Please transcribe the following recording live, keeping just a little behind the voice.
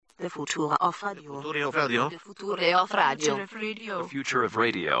The future of radio. The future of radio. The future of radio. The future of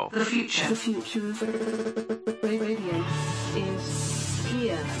radio. The future. The future of radio is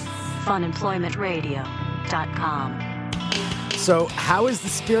here. Funemploymentradio.com. So, how is the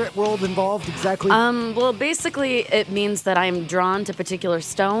spirit world involved exactly? Well, basically, it means that I'm drawn to particular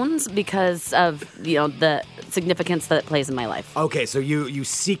stones because of, the significance that it plays in my life. Okay, so you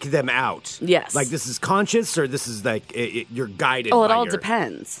seek them out. Yes. Like this is conscious, or this is like you're guided. Oh, it by all your,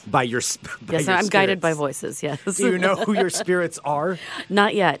 depends. By your. By Yes, your I'm guided by spirits. voices. Yes. Do you know who your spirits are?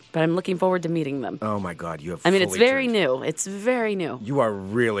 Not yet, but I'm looking forward to meeting them. Oh my God, you have. I mean, it's very turned. new. It's very new. You are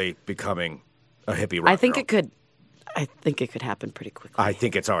really becoming a hippie rock I think girl. it could. I think it could happen pretty quickly. I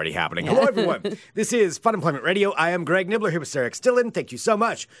think it's already happening. Hello, everyone. This is Fun Employment Radio. I am Greg Nibbler here with Sarah Stillen. Thank you so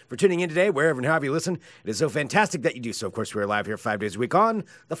much for tuning in today, wherever and however you listen. It is so fantastic that you do so. Of course, we are live here 5 days a week on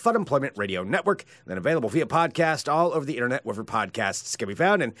the Fun Employment Radio Network, then available via podcast all over the internet, wherever podcasts can be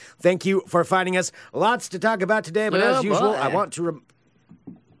found. And thank you for finding us. Lots to talk about today, but as usual, I want to...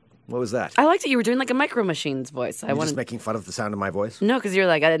 What was that? I liked that you were doing like a Micro Machines voice. You're just making fun of the sound of my voice? No, because you're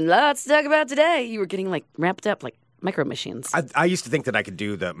like, I had lots to talk about today. You were getting like ramped up like Micro Machines. I used to think that I could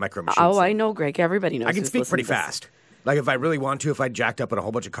do the Micro Machines. Oh, I know, Greg. Everybody knows. I can who's speak pretty listening to this. fast. Like if I really want to, if I jacked up on a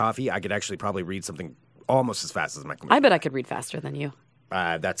whole bunch of coffee, I could actually probably read something almost as fast as a Micro Machine. I bet I could read faster than you.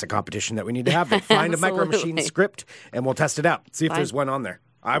 That's a competition that we need to have. Then find a Micro Machine Absolutely. script and we'll test it out. See if Fine. there's one on there.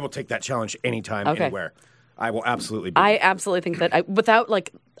 I will take that challenge anytime, Okay. anywhere. I will absolutely be. I absolutely think that without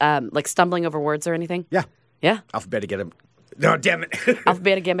like stumbling over words or anything. Yeah. Yeah. Alphabet again. No, damn it. Alpha,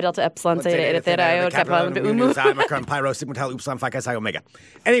 beta, gamma, delta, epsilon, zeta, eta, theta, iota, kappa, lambda, umu. Omicron, Pi, Sigma, Tau, Upsilon, Phi, Chi, Psi, Omega.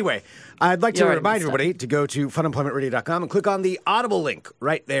 Anyway, I'd like to You already remind messed up. everybody to go to funemploymentradio.com and click on the Audible link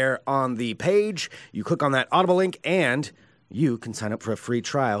right there on the page. You click on that Audible link and you can sign up for a free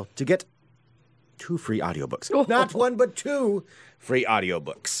trial to get 2 free audiobooks. Not 1, but 2 free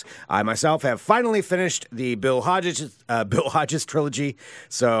audiobooks. I myself have finally finished the Bill Hodges trilogy,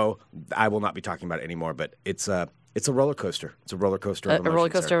 so I will not be talking about it anymore, but it's a roller coaster. It's a roller coaster of A emotions. roller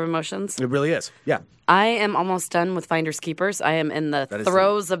coaster Sarah. of emotions. It really is. Yeah. I am almost done with Finders Keepers. I am in the is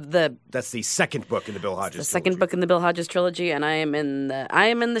throes of the That's the second book in the Bill Hodges second trilogy. book in the Bill Hodges trilogy, and I am in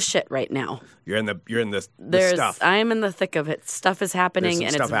the shit right now. You're in the stuff. I am in the thick of it. Stuff is happening,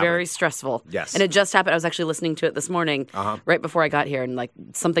 There's and some it's stuff very happening. stressful. Yes. And it just happened. I was actually listening to it this morning, right before I got here, and like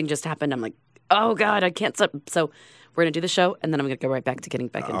something just happened. I'm like, oh God, I can't stop. So we're gonna do the show, and then I'm gonna go right back to getting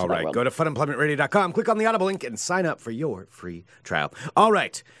back into All that right, world. go to funemploymentradio.com, click on the Audible link, and sign up for your free trial. All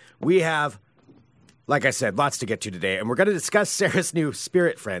right, we have, like I said, lots to get to today, and we're going to discuss Sarah's new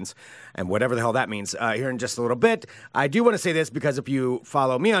spirit friends and whatever the hell that means here in just a little bit. I do want to say this because if you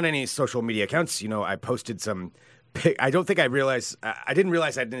follow me on any social media accounts, I posted some. I don't think I realized. I didn't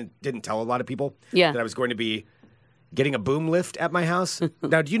realize I didn't tell a lot of people that I was going to be getting a boom lift at my house.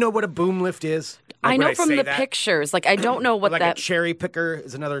 Now, do you know what a boom lift is? Like I when know from say the that? pictures. Like I don't know what Like that a cherry picker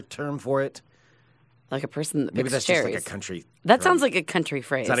is another term for it. like a person that Maybe picks that's cherries. just like a country. That term. sounds like a country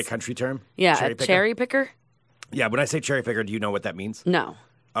phrase. Is that a country term? Yeah, Cherry a picker? cherry picker. Yeah, when I say cherry picker, do you know what that means? No,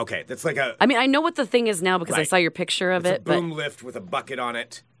 Okay, that's like a I mean I know what the thing is now because I Right. saw your picture of it's a it. But boom lift with a bucket on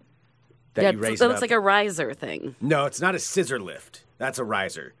it that yeah, you raise that it looks up. like a riser thing. No, it's not a scissor lift. That's a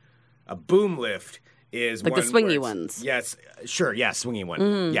riser. A boom lift is Like the one where swingy it's- ones. Yes, sure, yeah, swingy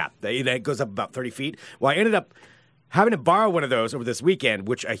one. Yeah, that goes up about 30 feet. Well, I ended up having to borrow one of those over this weekend,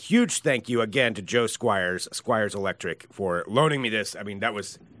 which a huge thank you again to Joe Squires Electric for loaning me this. I mean, that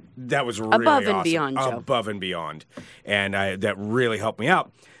was really Above and awesome. beyond, Joe. Above and beyond, and that really helped me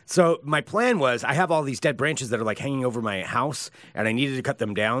out. So my plan was I have all these dead branches that are like hanging over my house, and I needed to cut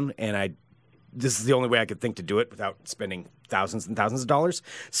them down, and this is the only way I could think to do it without spending thousands and thousands of dollars.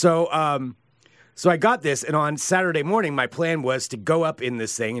 So I got this, and on Saturday morning, my plan was to go up in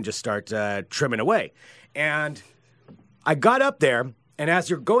this thing and just start trimming away. And I got up there, and as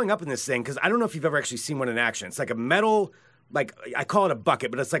you're going up in this thing, because I don't know if you've ever actually seen one in action. It's like a metal, like I call it a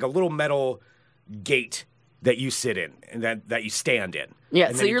bucket, but it's like a little metal gate that you sit in and that you stand in. Yeah,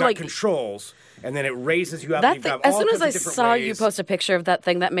 and so then you're you've got like controls, and then it raises you up. That and thing, you've got as all soon as kinds I of different saw you ways. post a picture of that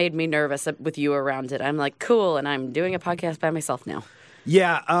thing, that made me nervous with you around it. I'm like, cool, and I'm doing a podcast by myself now.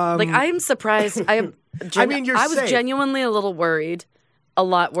 Yeah, Like I'm surprised. I am. I mean, you're I was safe. genuinely a little worried, a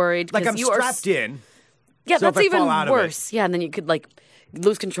lot worried. like 'cause I'm you are strapped in. Yeah, so if that's I fall even out of it- worse. Yeah, and then you could like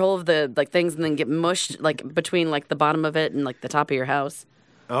lose control of the like things and then get mushed like between like the bottom of it and like the top of your house.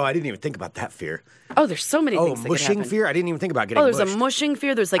 Oh, I didn't even think about that fear. Oh, there's so many Oh, things that could mushing happen. fear? I didn't even think about getting Oh, there's mushed. a mushing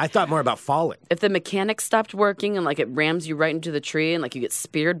fear. There's like I thought more about falling. if the mechanic stopped working and like it rams you right into the tree and like you get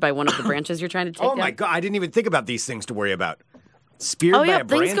speared by one of the branches you're trying to take Oh my out. God, I didn't even think about these things to worry about. Speared Oh by yeah, a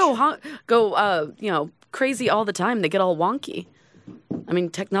branch? things go crazy all the time. They get all wonky. I mean,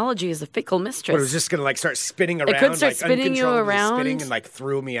 technology is a fickle mistress. But it was just going to start spinning around. It could start like, spinning you around. Spinning and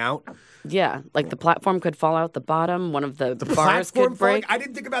threw me out. Yeah, the platform could fall out the bottom. One of the bars Platform could break. I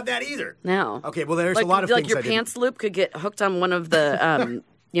didn't think about that either. No. Okay, well, there's a lot of things your pants loop could get hooked on one of the,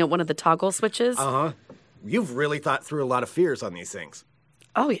 one of the toggle switches. Uh-huh. You've really thought through a lot of fears on these things.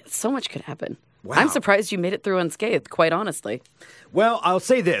 Oh, yeah, so much could happen. Wow. I'm surprised you made it through unscathed, quite honestly. Well, I'll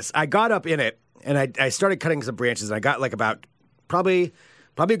say this. I got up in it, and I started cutting some branches, and I got about probably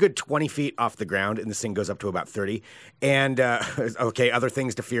a good 20 feet off the ground, and this thing goes up to about 30. And, other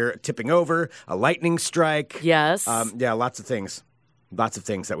things to fear, tipping over, a lightning strike. Yes. Yeah, lots of things. Lots of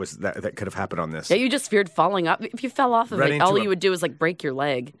things that could have happened on this. Yeah, you just feared falling off. If you fell off of it, all you would do is break your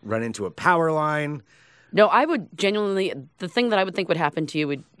leg. Run into a power line. No, I would genuinely, the thing that I would think would happen to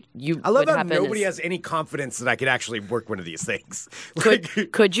you I love how nobody has any confidence that I could actually work one of these things.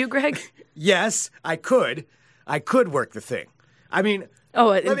 Could you, Greg? Yes, I could. I could work the thing. I mean,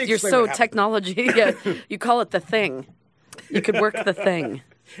 oh, you're so technology. Yeah, you call it the thing. You could work the thing.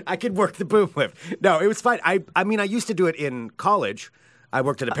 I could work the boom lift. No, it was fine. I mean, I used to do it in college. I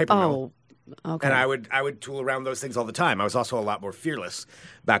worked at a paper mill. Okay. And I would tool around those things all the time. I was also a lot more fearless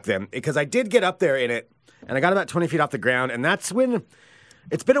back then because I did get up there in it, and I got about 20 feet off the ground, and that's when.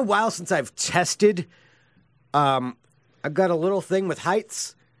 It's been a while since I've tested. I've got a little thing with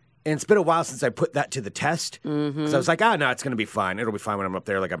heights, and it's been a while since I put that to the test. Because I was like, no, it's going to be fine. It'll be fine when I'm up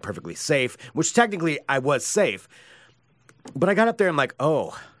there. I'm perfectly safe, which technically I was safe. But I got up there and I'm like,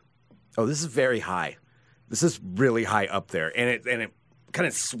 oh, this is very high. This is really high up there. And it kind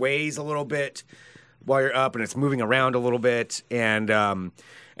of sways a little bit while you're up, and it's moving around a little bit. And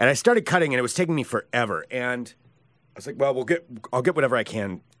I started cutting, and it was taking me forever. And I was like, well, I'll get whatever I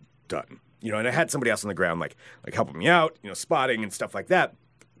can done, and I had somebody else on the ground, like helping me out, spotting and stuff like that.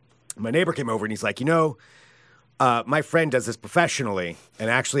 My neighbor came over and he's like, my friend does this professionally, and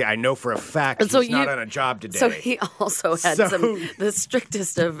actually I know for a fact he's not on a job today. So he also had the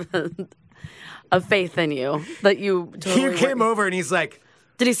strictest of faith in you that you totally He came over and he's like,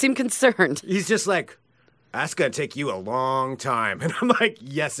 did he seem concerned? He's just like, that's going to take you a long time. And I'm like,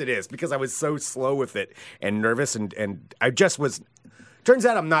 yes, it is, because I was so slow with it and nervous, and I just was. Turns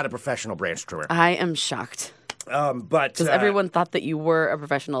out I'm not a professional branch trimmer. I am shocked. But because everyone thought that you were a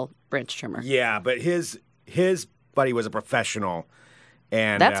professional branch trimmer. Yeah, but his buddy was a professional,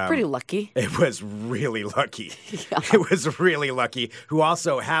 and that's pretty lucky. It was really lucky. Yeah. It was really lucky. Who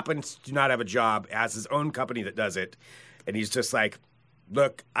also happens to not have a job, has his own company that does it, and he's just like,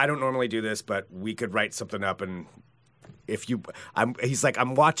 look, I don't normally do this, but we could write something up, and he's like,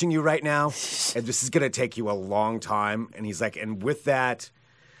 I'm watching you right now, and this is going to take you a long time. And he's like, and with that,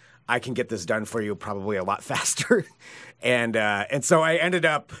 I can get this done for you probably a lot faster. And so I ended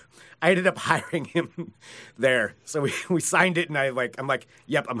up hiring him there. So we signed it, and I'm like,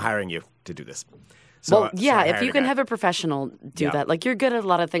 yep, I'm hiring you to do this. So, if you can have a professional do that. You're good at a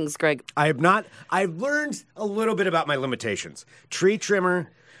lot of things, Greg. I've learned a little bit about my limitations. Tree trimmer,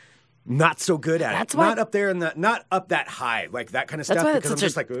 not so good at it. Not up there not up that high, that kind of stuff. That's why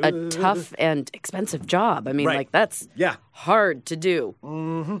it's such a tough and expensive job. I mean, that's hard to do.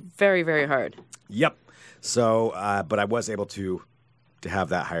 Mm-hmm. Very, very hard. Yep. So, but I was able to have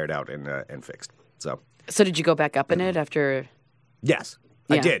that hired out and fixed. So did you go back up in it after? Yes,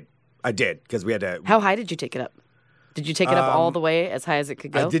 yeah. I did, because we had to. How high did you take it up? Did you take it up all the way, as high as it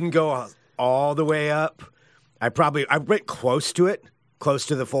could go? I didn't go all the way up. I went close to it, close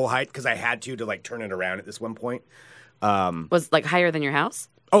to the full height, because I had to turn it around at this one point. Was higher than your house?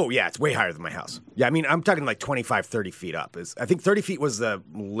 Oh, yeah, it's way higher than my house. Yeah, I mean, I'm talking 25, 30 feet up. I think 30 feet was the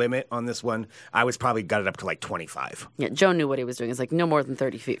limit on this one. I was probably got it up to 25. Yeah, Joe knew what he was doing. It's no more than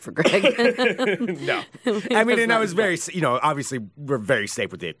 30 feet for Greg. No. I mean, and I was very, obviously we're very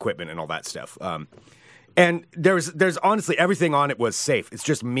safe with the equipment and all that stuff. And there's honestly, everything on it was safe. It's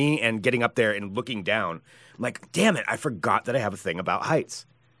just me and getting up there and looking down. I'm like, damn it, I forgot that I have a thing about heights.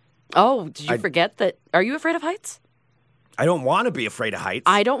 Oh, did you forget that? Are you afraid of heights? I don't want to be afraid of heights.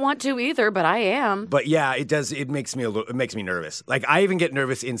 I don't want to either, but I am. But yeah, it does. It makes me nervous. I even get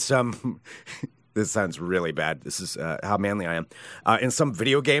nervous in some. This sounds really bad. This is how manly I am. In some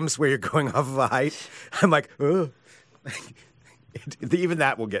video games where you're going off of a height, I'm like, ugh. Even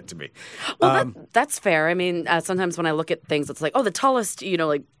that will get to me. Well, that's fair. I mean, sometimes when I look at things, it's the tallest,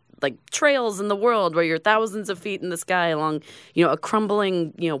 trails in the world where you're thousands of feet in the sky along, a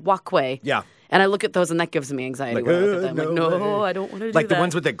crumbling, walkway. Yeah. And I look at those, and that gives me anxiety when I look at them. No, I don't want to do that. The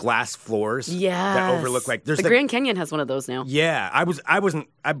ones with the glass floors. Yeah. That overlook, there's the Grand Canyon has one of those now. Yeah. I've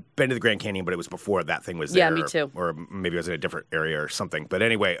been to the Grand Canyon, but it was before that thing was there. Yeah, me too. Or maybe it was in a different area or something. But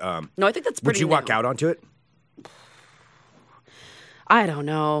anyway. No, I think that's pretty Would you walk out onto it? I don't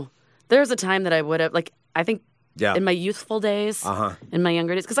know. There's a time that I would have, like, I think Yeah. in my youthful days, in my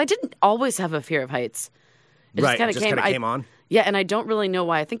younger days, because I didn't always have a fear of heights. It Right. just kind of Just kinda came came on? Yeah, and I don't really know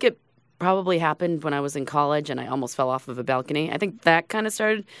why. I think it probably happened when I was in college and I almost fell off of a balcony. I think that kind of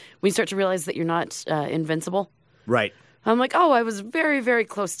started when you start to realize that you're not invincible. Right. I'm like, oh, I was very, very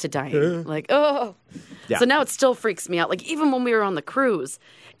close to dying. Like, oh. Yeah. So now it still freaks me out. Like, even when we were on the cruise,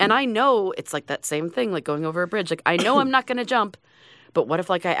 and I know it's like that same thing, like going over a bridge. Like, I know I'm not going to jump, but what if,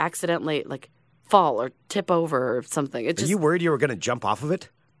 like, I accidentally, like, fall or tip over or something? It Are just, you worried you were going to jump off of it?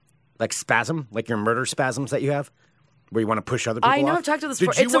 Like spasm? Like your murder spasms that you have? Where you want to push other people I know off? I've talked to this Did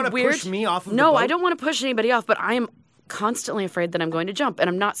before. you It's want a to weird. push me off of the No, boat? I don't want to push anybody off, but I am constantly afraid that I'm going to jump, and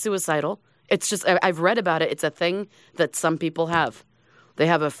I'm not suicidal. It's just I've read about it. It's a thing that some people have. They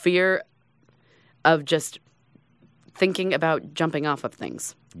have a fear of just thinking about jumping off of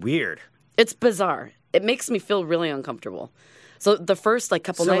things. Weird. It's bizarre. It makes me feel really uncomfortable. So the first like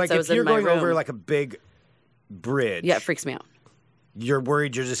couple So nights like I if was you're in my going room, over like a big bridge, yeah, it freaks me out. you're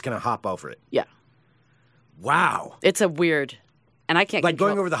worried you're just going to hop over it. Yeah, Wow. it's a weird, and I can't Like control.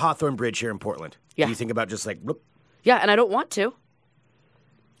 going over the Hawthorne Bridge here in Portland. Yeah. You think about just like, whoop, Yeah, and I don't want to.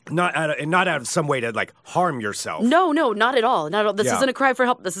 not out of some way to like harm yourself. No, not at all. Not at all. This Yeah. isn't a cry for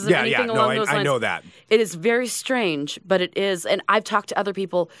help. This isn't anything no, along those lines. I know that. It is very strange, but it is. And I've talked to other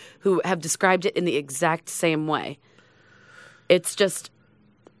people who have described it in the exact same way. It's just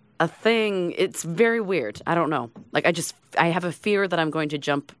a thing. It's very weird. I don't know. Like, I have a fear that I'm going to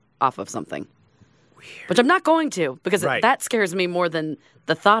jump off of something. Weird. Which I'm not going to, because Right. that scares me more than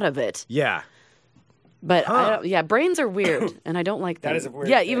the thought of it. Yeah. But Huh. yeah, brains are weird, and I don't like them. That is a weird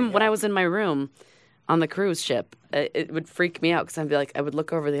Yeah, thing, even when yeah. I was in my room on the cruise ship, it would freak me out because I'd be like, I would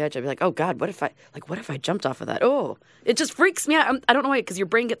look over the edge. I'd be like, oh God, what if I jumped off of that? Oh, it just freaks me out. I don't know why, because your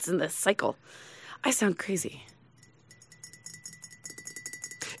brain gets in this cycle. I sound crazy.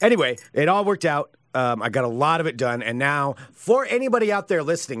 Anyway, it all worked out. I got a lot of it done. And now, for anybody out there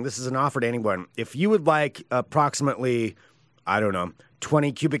listening, this is an offer to anyone. If you would like approximately,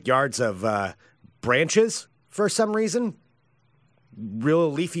 20 cubic yards of branches for some reason,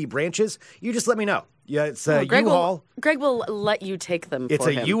 real leafy branches, you just let me know. Yeah, it's a U-Haul. Greg will let you take them It's for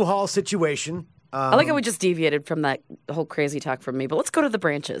a him. U-Haul situation. I like how we just deviated from that whole crazy talk from me, but let's go to the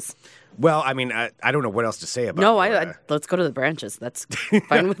branches. Well, I mean, I don't know what else to say about No, it. let's go to the branches. That's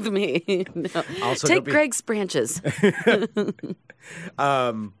fine with me. No. Also, Take don't be- Greg's branches.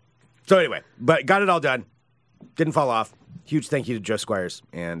 So anyway, but got it all done. Didn't fall off. Huge thank you to Joe Squires.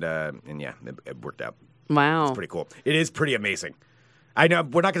 And yeah, it worked out. Wow. Pretty cool. It is pretty amazing. I know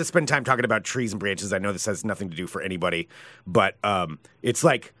we're not going to spend time talking about trees and branches. I know this has nothing to do for anybody, but it's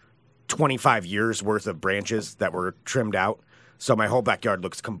like 25 years worth of branches that were trimmed out. So my whole backyard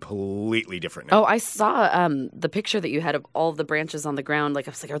looks completely different now. Oh, I saw the picture that you had of all the branches on the ground. Like,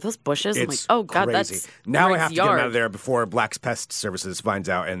 I was like, are those bushes? I'm like, It's oh, God, crazy. that's Now I Greg's have to yard. get them out of there before Black's Pest Services finds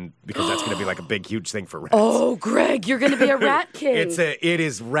out, and because that's going to be like a big, huge thing for rats. Oh, Greg, you're going to be a rat king. It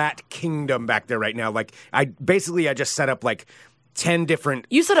is rat kingdom back there right now. Like I just set up like 10 different.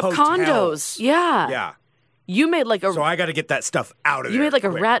 You set up hotels. condos. Yeah. Yeah. You made like a So I got to get that stuff out of there. you made like a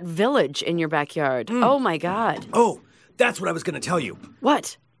quick. rat village in your backyard. Oh my God. Oh, that's what I was going to tell you.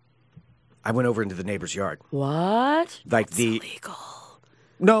 What? I went over into the neighbor's yard. What? Like That's the illegal.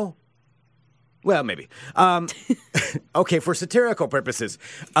 No. Well, maybe. Okay, for satirical purposes.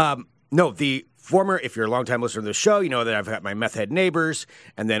 No, the former, if you're a longtime listener to the show, you know that I've got my meth head neighbors.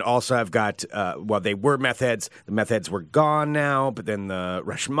 And then also I've got, they were meth heads. The meth heads were gone now, but then the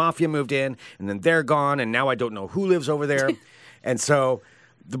Russian mafia moved in, and then they're gone, and now I don't know who lives over there. And so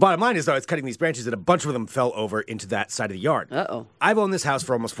the bottom line is, though, I was cutting these branches, and a bunch of them fell over into that side of the yard. Uh-oh. I've owned this house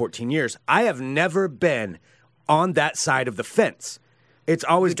for almost 14 years. I have never been on that side of the fence. It's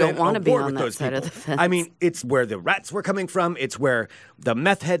always You don't been wanna a be war on with that those side of people. the fence. I mean, it's where the rats were coming from. It's where the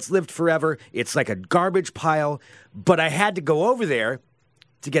meth heads lived forever. It's like a garbage pile. But I had to go over there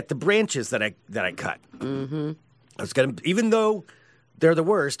to get the branches that I cut. Mm-hmm. I was gonna, even though they're the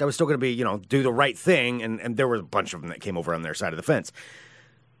worst, I was still gonna be, do the right thing. And there were a bunch of them that came over on their side of the fence.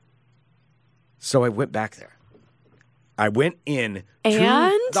 So I went back there. I went in to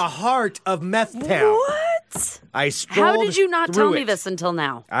And? the heart of Meth Town. What? I strolled How did you not through tell me it. this until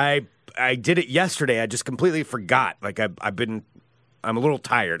now? I did it yesterday. I just completely forgot. Like I'm a little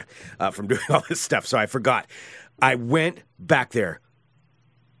tired from doing all this stuff, so I forgot. I went back there,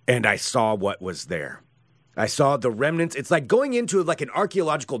 and I saw what was there. I saw the remnants. It's like going into like an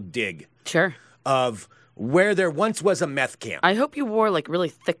archaeological dig Sure. of where there once was a meth camp. I hope you wore like really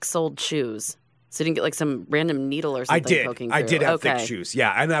thick-soled shoes, so you didn't get like some random needle or something poking through. I did have Okay. thick shoes.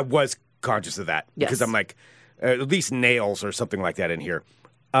 Yeah, and I was conscious of that because Yes. I'm like, at least nails or something like that in here.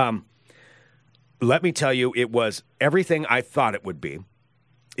 Let me tell you, it was everything I thought it would be.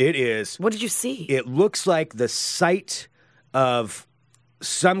 It is. What did you see? It looks like the site of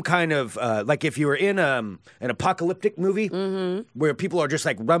some kind of like if you were in an apocalyptic movie where people are just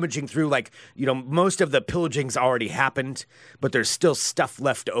like rummaging through, like, you know, most of the pillaging's already happened, but there's still stuff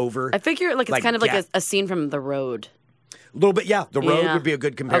left over. I figure like it's kind of like a scene from The Road. A little bit, yeah. The Road Yeah. would be a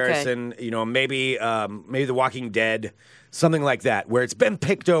good comparison. Okay. You know, maybe The Walking Dead, something like that, where it's been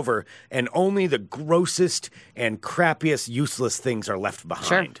picked over and only the grossest and crappiest, useless things are left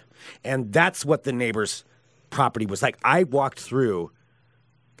behind. Sure. And that's what the neighbor's property was like. I walked through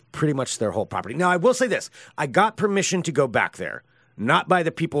pretty much their whole property. Now, I will say this. I got permission to go back there, not by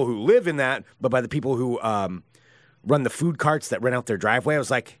the people who live in that, but by the people who run the food carts that rent out their driveway. I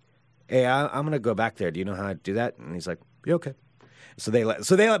was like, hey, I'm going to go back there. Do you know how to do that? And he's like, yeah, okay. So they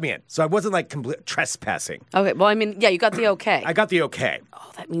let me in. So I wasn't like complete trespassing. Okay. Well, I mean, yeah, you got the okay. I got the okay.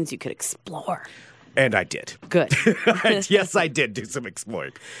 Oh, that means you could explore. And I did. Good. Yes, I did do some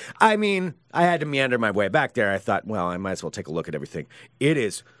exploring. I mean, I had to meander my way back there. I thought, well, I might as well take a look at everything. It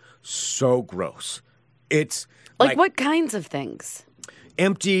is so gross. It's like what kinds of things?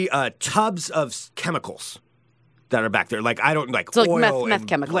 Empty tubs of chemicals that are back there. Like, I don't like so oil like meth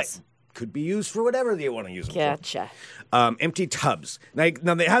chemicals. Could be used for whatever you want to use them Gotcha. for. Empty tubs. Now,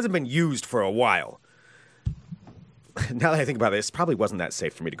 it hasn't been used for a while. Now that I think about it, this probably wasn't that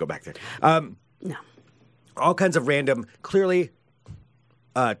safe for me to go back there. No. All kinds of random, clearly,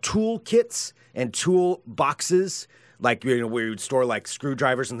 tool kits and tool boxes, like, you know, where you'd store like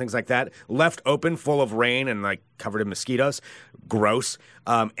screwdrivers and things like that, left open, full of rain and like covered in mosquitoes. Gross.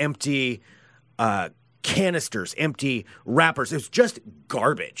 Empty canisters, empty wrappers. It was just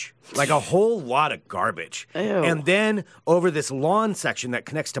garbage, like a whole lot of garbage. Ew. And then over this lawn section that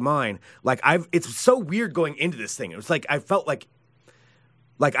connects to mine, like it's so weird going into this thing. It was like I felt like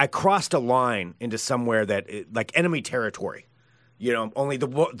I crossed a line into somewhere that like enemy territory. You know, only the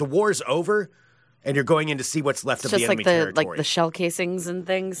war's over, and you're going in to see what's left of the enemy territory. Just like the shell casings and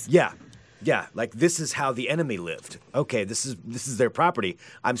things. Yeah. Yeah, like this is how the enemy lived. Okay, this is their property.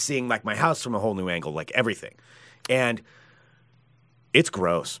 I'm seeing like my house from a whole new angle, like everything. And it's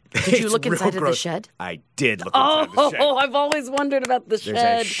gross. Did you look inside of the shed? I did look inside of the shed. Oh, I've always wondered about the shed.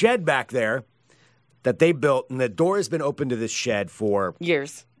 There's a shed back there that they built, and the door has been open to this shed for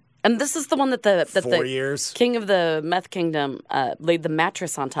years. And this is the one that 4 years. King of the Meth Kingdom laid the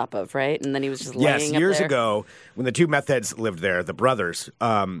mattress on top of, right? And then he was just laying up there. Yes, years ago, when the two meth heads lived there, the brothers,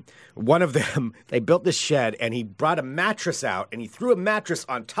 one of them, they built this shed, and he brought a mattress out, and he threw a mattress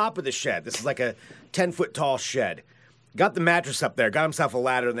on top of the shed. This is like a 10-foot tall shed. Got the mattress up there, got himself a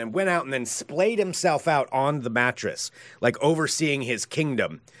ladder, and then went out and then splayed himself out on the mattress, like overseeing his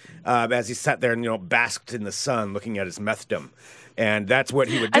kingdom, as he sat there and, you know, basked in the sun looking at his methdom. And that's what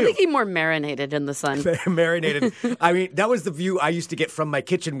he would do. I think he more marinated in the sun. Marinated. I mean, that was the view I used to get from my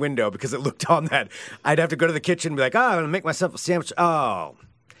kitchen window because it looked on that. I'd have to go to the kitchen and be like, I'm going to make myself a sandwich. Oh,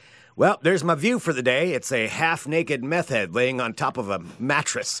 well, there's my view for the day. It's a half-naked meth head laying on top of a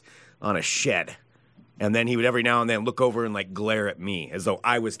mattress on a shed. And then he would every now and then look over and like glare at me as though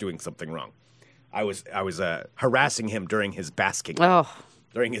I was doing something wrong. I was harassing him during his basking. Oh.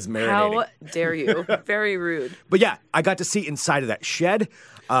 During his marinating. How dare you? Very rude. But yeah, I got to see inside of that shed.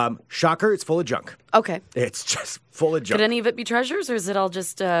 Shocker, it's full of junk. Okay. It's just full of junk. Could any of it be treasures, or is it all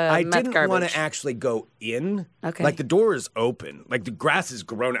just I meth didn't garbage? want to actually go in. Okay. Like the door is open. Like the grass is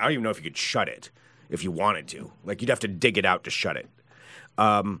grown. I don't even know if you could shut it if you wanted to. Like you'd have to dig it out to shut it.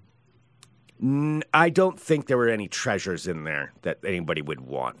 I don't think there were any treasures in there that anybody would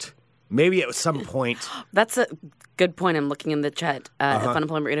want. Maybe at some point. That's a good point. I'm looking in the chat at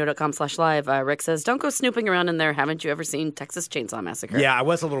funemploymentradio.com/live. Rick says, don't go snooping around in there. Haven't you ever seen Texas Chainsaw Massacre? Yeah, I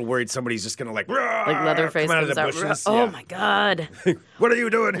was a little worried somebody's just going to like Leatherface come out of the comes out. bushes. Oh, Yeah. my God. What are you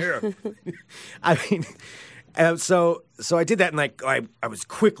doing here? I mean, so I did that, and like I was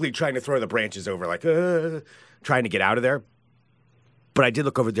quickly trying to throw the branches over, like trying to get out of there. But I did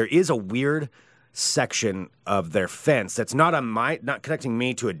look over. There is a weird section of their fence that's not connecting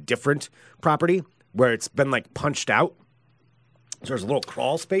me to a different property where it's been like punched out. So there's a little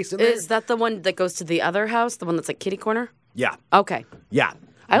crawl space in there. Is that the one that goes to the other house? The one that's like kitty corner? Yeah. Okay. Yeah.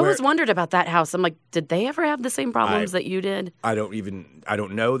 I always wondered about that house. I'm like, did they ever have the same problems that you did? I don't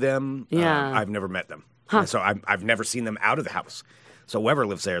know them. Yeah. I've never met them. Huh. So I've never seen them out of the house. So whoever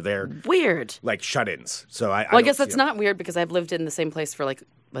lives there, they're weird. Like shut-ins. So I guess that's not weird because I've lived in the same place for like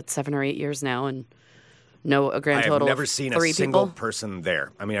 7 or 8 years now and know a grand total of 3 people. I've never seen a single person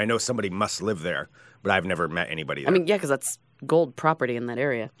there. I mean, I know somebody must live there, but I've never met anybody there. I mean, yeah, because that's gold property in that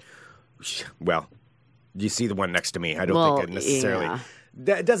area. Well, You see the one next to me. I don't Well, think it necessarily. yeah.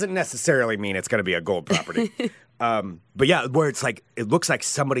 That doesn't necessarily mean it's going to be a gold property. But yeah, where it's like it looks like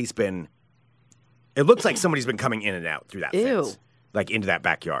somebody's been coming in and out through that Ew. fence, like into that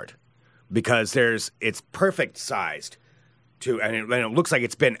backyard, because it's perfect sized and it looks like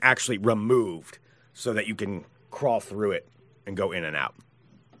it's been actually removed so that you can crawl through it and go in and out.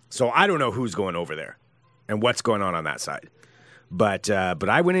 So I don't know who's going over there and what's going on that side. But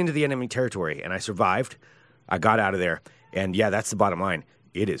I went into the enemy territory and I survived. I got out of there. And yeah, that's the bottom line.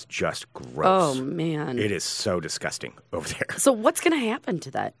 It is just gross. Oh, man. It is so disgusting over there. So what's going to happen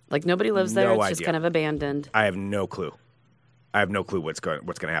to that? Like, nobody lives there. No It's just idea. kind of abandoned. I have no clue. I have no clue what's going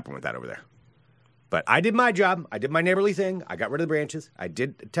to happen with that over there. But I did my job. I did my neighborly thing. I got rid of the branches. I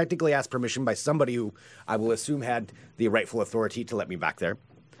did technically ask permission by somebody who I will assume had the rightful authority to let me back there.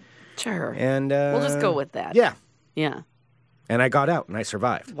 Sure. And We'll just go with that. Yeah. Yeah. And I got out and I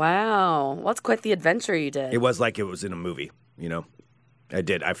survived. Wow. Well, that's quite the adventure you did. It was like it was in a movie, you know. I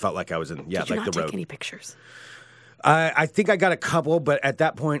did. I felt like I was in, Did you like not the take road. any pictures? I think I got a couple, but at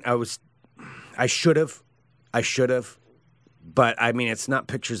that point I should have. But I mean, it's not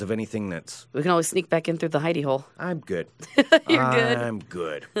pictures of anything that's. We can always sneak back in through the hidey hole. I'm good. You're good. I'm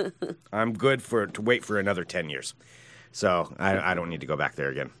good. I'm good to wait for another 10 years. So I don't need to go back there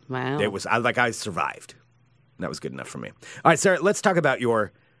again. Wow. I survived. That was good enough for me. All right, Sarah, let's talk about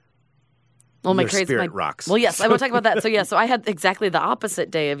your spirit rocks. Well, yes, I want to talk about that. So I had exactly the opposite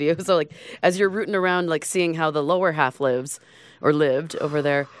day of you. So like, as you're rooting around, like seeing how the lower half lived over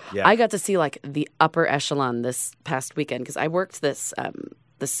there, Yeah. I got to see like the upper echelon this past weekend because I worked this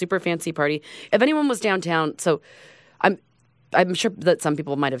super fancy party. If anyone was downtown, so I'm sure that some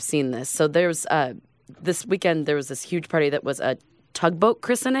people might have seen this. So there's this weekend there was this huge party that was a tugboat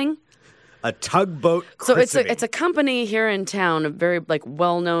christening. A tugboat So christening. it's a company here in town, a very like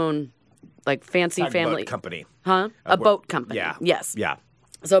well-known, like fancy Tugboat family company. Huh? A boat company. Yeah. Yes. Yeah.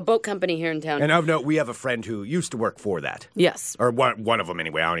 So a boat company here in town. And of note, we have a friend who used to work for that. Yes. Or one of them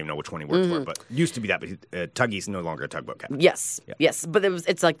anyway. I don't even know which one he worked for, but used to be that. But Tuggy's no longer a tugboat captain. Yes. Yes. But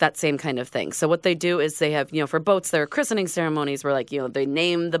it's like that same kind of thing. So what they do is they have, for boats, there are christening ceremonies where like, they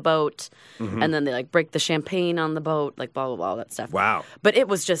name the boat and then they like break the champagne on the boat, like blah, blah, blah, all that stuff. Wow. But it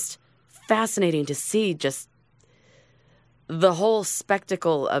was just fascinating to see just the whole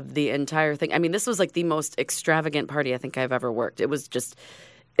spectacle of the entire thing. I mean, this was like the most extravagant party I think I've ever worked. It was just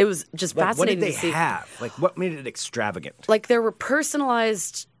Like, fascinating what did they to see. have? Like, what made it extravagant? Like there were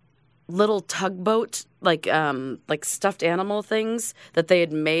personalized little tugboat, like stuffed animal things that they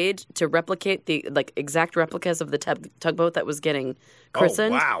had made to replicate the like exact replicas of the tugboat that was getting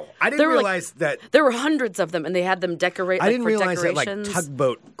christened. Oh, wow. I didn't There were, realize that. There were hundreds of them, and they had them decorate. I like, didn't for realize that like decorations.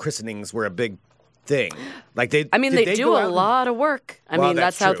 tugboat christenings were a big thing. Like they do go a out and- lot of work. I Well, mean,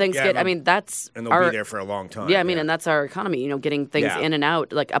 that's how true. things Yeah, get. I mean, that's and they'll be there for a long time. Yeah, I mean, and that's our economy. Getting things Yeah. in and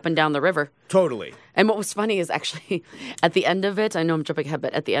out, like up and down the river. Totally. And what was funny is actually at the end of it, I know I'm jumping ahead,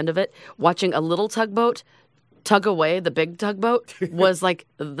 but at the end of it, watching a little tugboat tug away the big tugboat was like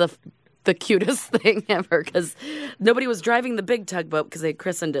the cutest thing ever because nobody was driving the big tugboat because they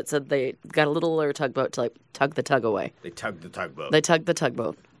christened it, so they got a littler tugboat to like tug the tug away. They tugged the tugboat. They tugged the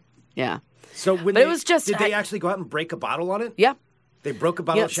tugboat. Yeah. So when But it was just- did they actually go out and break a bottle on it? Yeah. They broke a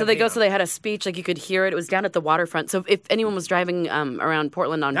bottle Yeah, of so they champagne. so they had a speech, like you could hear it. It was down at the waterfront. So if anyone was driving around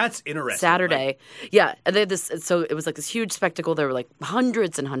Portland on That's interesting, Saturday, yeah, and they had this. So it was like this huge spectacle. There were like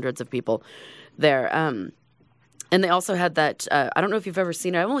hundreds and hundreds of people there. And they also had that. I don't know if you've ever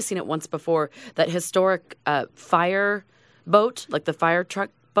seen it. I've only seen it once before. That historic fire boat, like the fire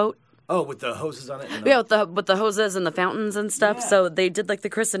truck boat. Oh, with the hoses on it. And Yeah, with the hoses and the fountains and stuff. Yeah. So they did like the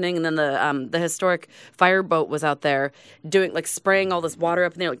christening, and then the historic fireboat was out there doing like spraying all this water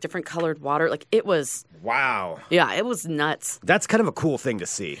up in there, like different colored water. Like it was, Wow. yeah, it was nuts. That's kind of a cool thing to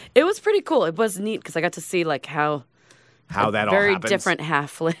see. It was pretty cool. It was neat because I got to see like how How that all very happens. different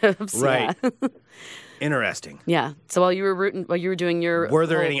half lives. Right. Yeah. Interesting. Yeah. So while you were doing your, Were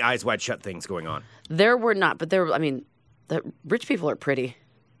there whole- any eyes wide shut things going on? There were not, but there. I mean, the rich people are pretty.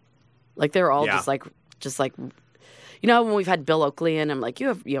 Like they were all Yeah. just like, when we've had Bill Oakley in, I'm like, you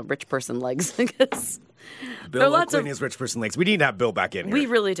have rich person legs because there are Bill lots Oakley of and his rich person legs. We need to have Bill back in here. we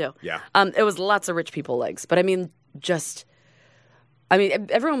really do. Yeah. It was lots of rich people legs, but I mean,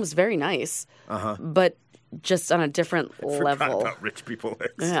 everyone was very nice. But just on a different Forgot level. about rich people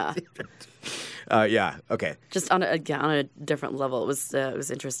legs. Yeah. Yeah. Okay. Just on a different level. It was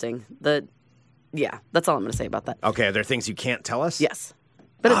interesting. That's all I'm going to say about that. Okay. Are there things you can't tell us? Yes.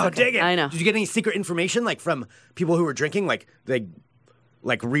 But it's Oh, okay. dang it. I know. Did you get any secret information, like from people who were drinking? Like,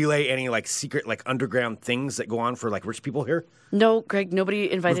 like relay any like secret like underground things that go on for like rich people here? No, Greg, nobody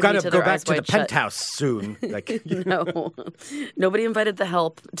We've invited got me to to go their back eyes to the wide shut. penthouse soon. Like, No, nobody invited the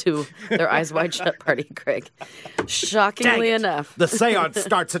help to their eyes wide shut party, Greg. Shockingly dang it. enough. The seance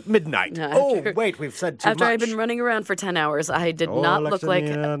starts at midnight. No, Oh, after- wait, we've said too After much. I'd been running around for 10 hours, I did not look like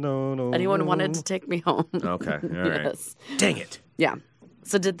anyone wanted to take me home. Okay, all right. Yes. Dang it. Yeah.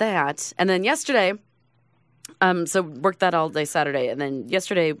 So did that. And then yesterday, so worked that all day Saturday. And then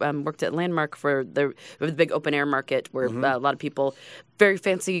yesterday, worked at Landmark for the big open air market where a lot of people, very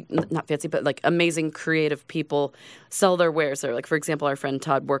fancy, not fancy, but like amazing creative people sell their wares there. Like, for example, our friend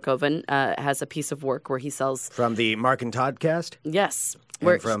Todd Workoven has a piece of work where he sells. From the Mark and Todd cast? Yes.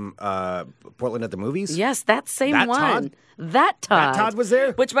 And from Portland at the Movies? Yes, that same That one. Todd? That Todd. That Todd was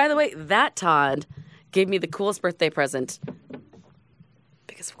there? Which, by the way, that Todd gave me the coolest birthday present.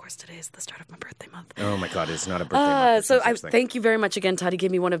 Because, of course, today is the start of my birthday month. Oh, my God. It's not a birthday month. It's So no I such thing. thank you very much again, Todd. He gave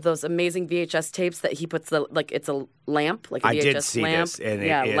me one of those amazing VHS tapes that he puts it's a lamp, like a I VHS did see lamp. this, and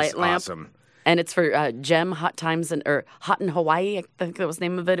yeah, it is light lamp. awesome. And it's for Gem Hot Times or Hot in Hawaii. I think that was the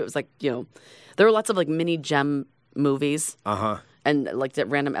name of it. It was like, there were lots of like mini Gem movies. Uh-huh. And like the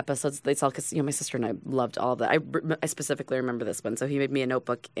random episodes they saw because my sister and I loved all of that. I specifically remember this one, so he made me a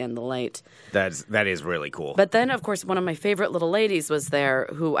notebook and the light. That is really cool. But then, of course, one of my favorite little ladies was there,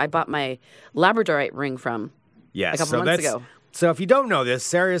 who I bought my Labradorite ring from. yes, a couple months ago. So if you don't know this,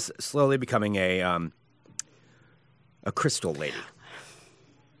 Sarah's slowly becoming a crystal lady.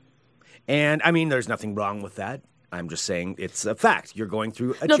 And I mean, there's nothing wrong with that. I'm just saying it's a fact. You're going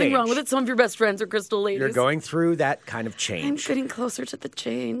through a Nothing change. wrong with it. Some of your best friends are crystal ladies. You're going through that kind of I'm change. getting closer to the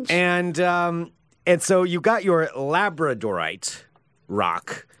change. And so you got your Labradorite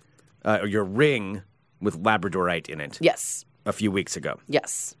rock, your ring with Labradorite in it. Yes. A few weeks ago.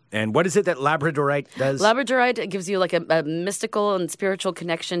 Yes. And what is it that Labradorite does? Labradorite gives you like a mystical and spiritual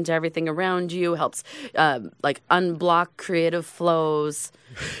connection to everything around you. Helps like unblock creative flows.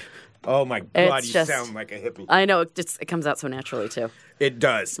 Oh my God, It's you just- sound like a hippie. I know it comes out so naturally too. It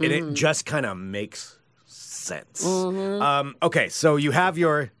does, and it just kind of makes sense. Okay, so you have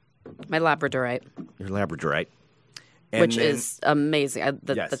your My Labradorite, Labradorite, and which then is amazing.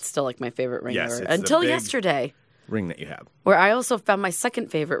 Yes. That's still like my favorite ring Yes, ever. it's the Until big- yesterday, ring that you have. where I also found my second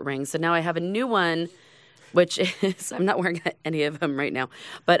favorite ring. So now I have a new one, which is I'm not wearing any of them right now,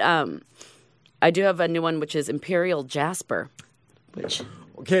 but I do have a new one, which is Imperial Jasper, which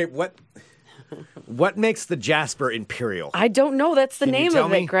Okay, what makes the Jasper Imperial? I don't know. That's the Can you name tell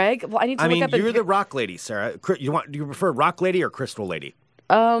of me? it, Greg. Well, I need to I look mean, up. you're the rock lady, Sarah. Do you prefer rock lady or crystal lady?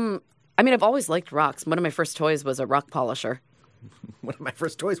 I mean, I've always liked rocks. One of my first toys was a rock polisher. One of my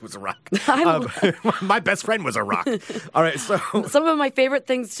first toys was a rock. I My best friend was a rock. All right, so Some of my favorite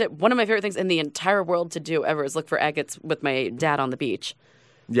things, one of my favorite things in the entire world to do ever is look for agates with my dad on the beach.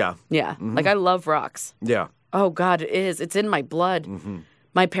 yeah, Yeah, like I love rocks. yeah. Oh God, it is. It's in my blood.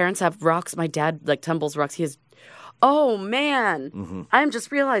 My parents have rocks. My dad like tumbles rocks. He has. Oh man, I'm just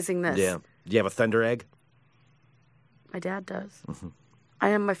realizing this. Yeah. Do you have a thunder egg? My dad does. I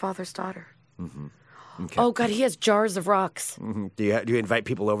am my father's daughter. Okay. Oh God, he has jars of rocks. Do you invite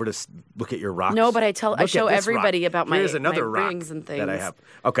people over to look at your rocks? No, but I Look at show this everybody rock. about my Here's another my rock rings and things. that I have.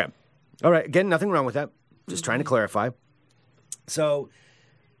 Okay. All right. Again, nothing wrong with that. Just trying to clarify. So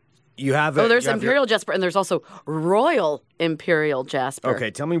you have. Oh, there's you have your- Imperial Jasper, and there's also Royal Imperial Jasper.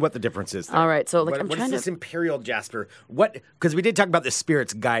 Okay, tell me what the difference is. There. All right, so, like, what, I'm what trying is to- this Imperial Jasper? What? Because we did talk about the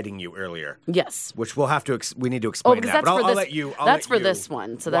spirits guiding you earlier, Yes. which we'll have to. We need to explain because that. that's but for I'll this. let you. I'll that's let for you this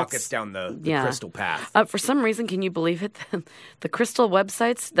one. So walk that's us down the yeah. crystal path. For some reason, can you believe it? The crystal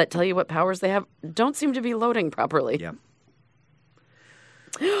websites that tell you what powers they have don't seem to be loading properly. Yeah.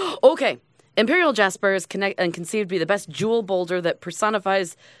 Okay. Imperial Jasper is conceived to be the best jewel boulder that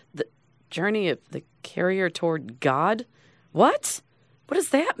personifies the journey of the carrier toward God. What? What does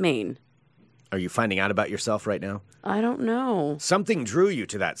that mean? Are you finding out about yourself right now? I don't know. Something drew you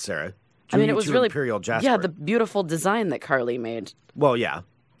to that, Sarah. I mean, Drew it was you to really Imperial Jasper. Yeah, the beautiful design that Carly made. Well, yeah.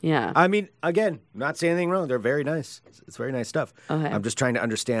 Yeah. I mean, again, not saying anything wrong. They're very nice. It's very nice stuff. Okay. I'm just trying to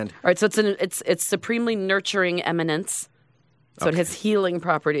understand. All right, so it's supremely nurturing eminence. So it has healing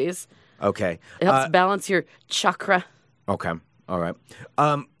properties. Okay. It helps balance your chakra. Okay. All right.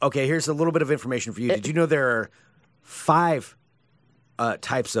 Okay, here's a little bit of information for you. Did you know there are 5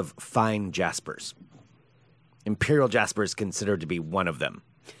 types of fine jaspers? Imperial jasper is considered to be one of them.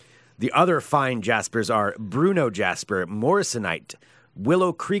 The other fine jaspers are Bruno jasper, Morrisonite,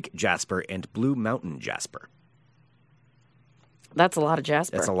 Willow Creek jasper, and Blue Mountain jasper. That's a lot of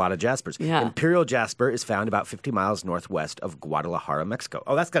jasper. That's a lot of jaspers. Yeah. Imperial jasper is found about 50 miles northwest of Guadalajara, Mexico.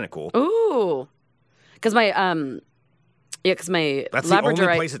 Oh, that's kind of cool. Ooh. Because Yeah, because my That's the only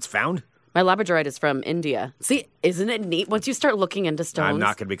labradorite, place it's found? my labradorite is from India. See, isn't it neat? Once you start looking into stones, I'm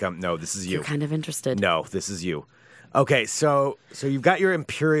not going to become... No, this is you. you're kind of interested. No, this is you. Okay, so you've got your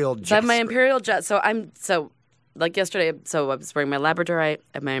imperial jasper. So I have my imperial jasper. Like yesterday, so I was wearing my labradorite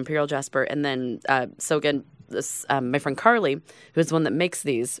and my imperial jasper, and then this my friend Carly, who's the one that makes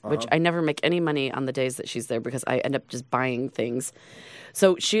these, which I never make any money on the days that she's there because I end up just buying things.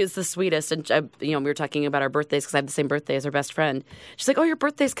 So she is the sweetest, and we were talking about our birthdays because I have the same birthday as her best friend. She's like, "Oh, your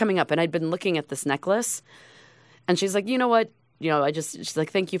birthday's coming up," and I'd been looking at this necklace, and she's like, "You know what? She's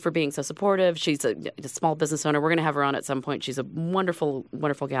like, thank you for being so supportive. She's a small business owner. We're going to have her on at some point. She's a wonderful,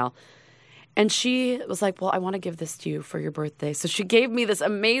 wonderful gal." And she was like, "Well, I want to give this to you for your birthday." So she gave me this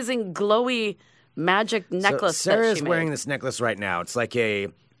amazing, glowy, magic necklace. So Sarah that is she made. wearing this necklace right now. It's like a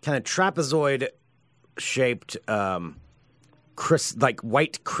kind of trapezoid-shaped, like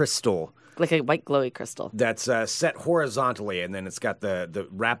white crystal Like a white, glowy crystal. that's set horizontally, and then it's got the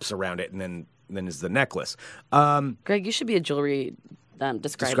wraps around it, and then is the necklace. Greg, you should be a jewelry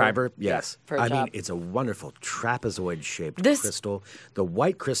describer. Yes. For a I job. mean, it's a wonderful trapezoid-shaped This- crystal. The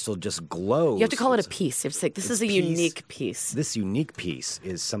white crystal just glows. You have to call it a piece. You have to say, this is a unique piece. This unique piece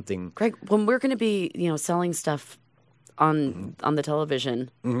is something... Greg, when we're going to be, selling stuff on the television,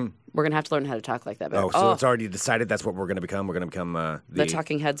 we're going to have to learn how to talk like that. Oh, so it's already decided that's what we're going to become? We're going to become the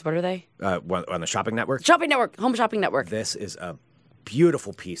Talking Heads, what are they? on the shopping network? Shopping Network, Home Shopping Network. This is a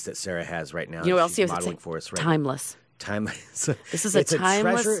beautiful piece that Sarah has right now. You know what else? She's It's modeling like for us right timeless. Timeless. This is a It's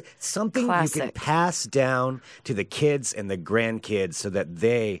timeless treasure, something you classic. can pass down to the kids and the grandkids so that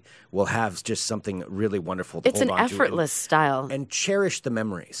they will have just something really wonderful to It's hold an on to effortless style. and cherish the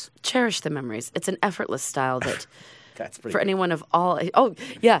memories. Cherish the memories. It's an effortless style that That's pretty for good. anyone of all. Oh,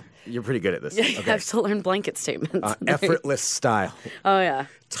 yeah. You're pretty good at this. I Okay. have to learn blanket statements. Effortless style. Oh, yeah.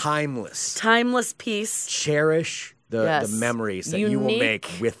 Timeless. Timeless piece. Cherish the Yes. memories that you will make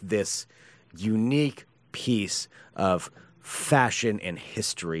Unique. with this unique piece of fashion and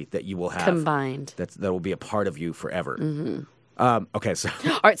history that you will have Combined. that will be a part of you forever. Okay, so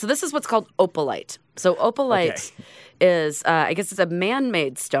All right, so this is what's called opalite. So opalite is, I guess it's a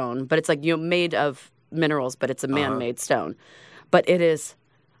man-made stone, but it's like made of minerals, but it's a man-made stone. But it is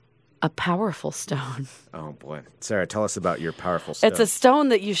a powerful stone. oh boy, Sarah, tell us about your powerful stuff. It's a stone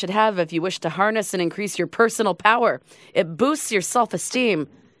that you should have if you wish to harness and increase your personal power. It boosts your self-esteem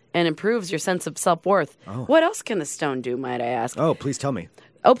and improves your sense of self-worth. What else can the stone do, might I ask? Oh, please tell me.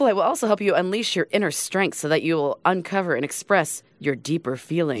 Opalite will also help you unleash your inner strength so that you will uncover and express your deeper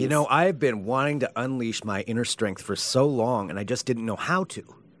feelings. You know, I've been wanting to unleash my inner strength for so long, and I just didn't know how to.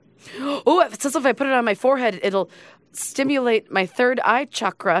 Oh, it says if I put it on my forehead, it'll stimulate my third eye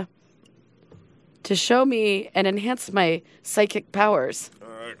chakra to show me and enhance my psychic powers.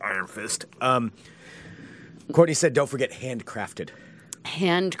 Iron Fist. Courtney said, don't forget handcrafted.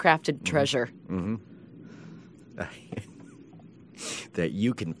 Handcrafted treasure. That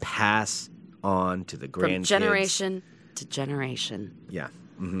you can pass on to the grandkids. From generation to generation. Yeah.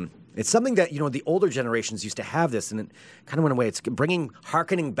 It's something that, the older generations used to have this, and it kind of went away. It's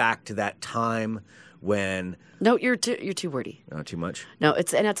hearkening back to that time when... No, you're too wordy. Not too much? No,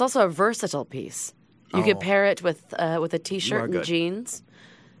 it's also a versatile piece. You could pair it with a t-shirt and good. jeans.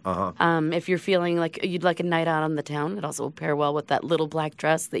 If you're feeling like you'd like a night out on the town, it also will pair well with that little black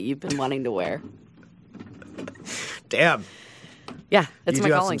dress that you've been wanting to wear. Damn. Yeah, it's You my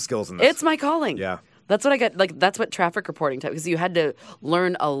do have calling. some skills in this. It's my calling. Yeah. That's what I got. Like that's what traffic reporting taught because you had to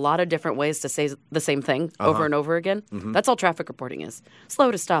learn a lot of different ways to say the same thing over and over again. That's all traffic reporting is. Slow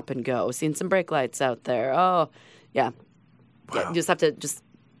to stop and go. Seeing some brake lights out there. Oh, yeah. Yeah, you just have to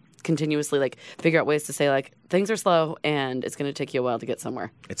continuously figure out ways to say things are slow and it's going to take you a while to get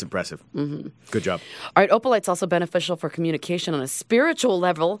somewhere. It's impressive. Good job. All right, opalite's also beneficial for communication on a spiritual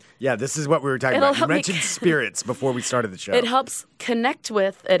level. Yeah, this is what we were talking It'll about. You help me- mentioned spirits before we started the show. It helps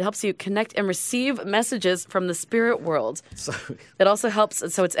you connect and receive messages from the spirit world. It also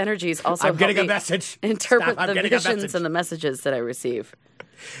helps, so its energies also I'm help getting a me message. interpret Stop, I'm the getting a visions message. and the messages that I receive.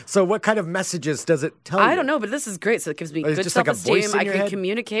 So what kind of messages does it tell you? I don't know, but this is great. So it gives me It's good just like a self-esteem. voice in I your can head?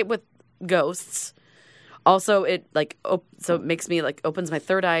 communicate with ghosts. Also, it so it makes me opens my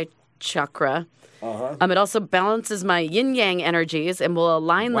third eye chakra. It also balances my yin yang energies and will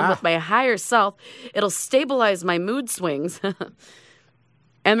align them Wow. with my higher self. It'll stabilize my mood swings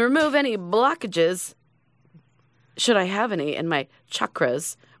and remove any blockages, should I have any, in my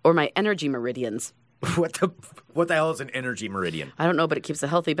chakras or my energy meridians. What the hell is an energy meridian? I don't know, but it keeps a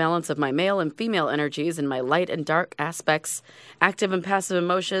healthy balance of my male and female energies and my light and dark aspects, active and passive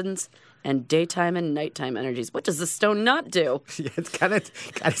emotions, and daytime and nighttime energies. What does the stone not do? Yeah, it's kind of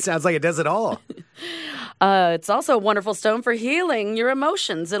sounds like it does it all. It's also a wonderful stone for healing your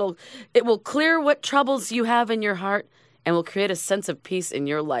emotions. It will clear what troubles you have in your heart and will create a sense of peace in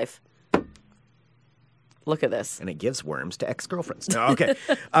your life. Look at this. And it gives worms to ex-girlfriends. No, okay.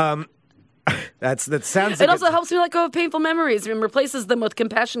 That sounds like It also helps me let go of painful memories and replaces them with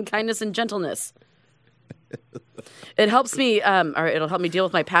compassion, kindness, and gentleness. It helps me, or it'll help me deal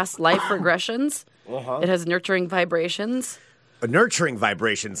with my past life regressions. It has nurturing vibrations. Nurturing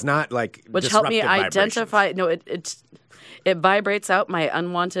vibrations, not like Which help me disruptive identify. No, it vibrates out my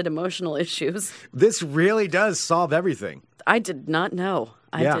unwanted emotional issues. This really does solve everything. I did not know.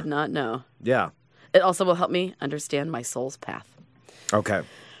 I Yeah. did not know. Yeah. It also will help me understand my soul's path. Okay.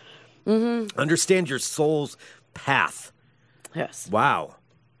 Understand your soul's path. Yes. Wow.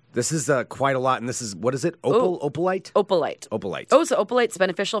 This is quite a lot. And this is, what is it? Opalite? Opalite. Opalite. Oh, so opalite's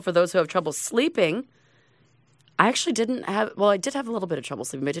beneficial for those who have trouble sleeping. I actually didn't have, well, I did have a little bit of trouble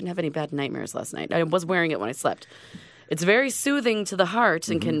sleeping, but I didn't have any bad nightmares last night. I was wearing it when I slept. It's very soothing to the heart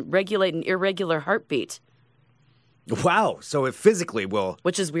and can regulate an irregular heartbeat. Wow. So it physically will.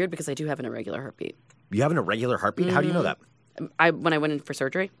 Which is weird because I do have an irregular heartbeat. You have an irregular heartbeat? How do you know that? When I went in for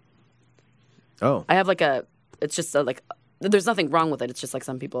surgery, Oh. I have it's just there's nothing wrong with it. It's just like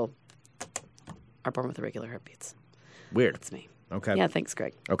some people are born with irregular heartbeats. Weird. It's me. Okay. Yeah, thanks,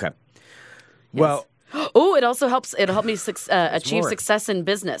 Greg. Okay. Well, Oh, it'll help me achieve more. success in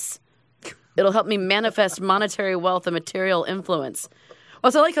business. It'll help me manifest monetary wealth and material influence.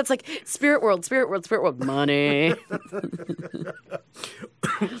 Also, I like how it's like spirit world, money.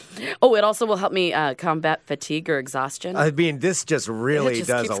 Oh, it also will help me combat fatigue or exhaustion. I mean, this just really just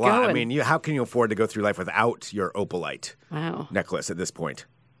does a keeps lot. I going. mean, how can you afford to go through life without your opalite Wow. necklace at this point?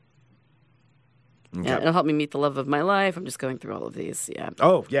 Yeah, it'll help me meet the love of my life. I'm just going through all of these. Yeah.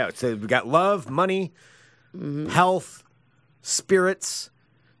 Oh, yeah. So we got love, money, health, spirits,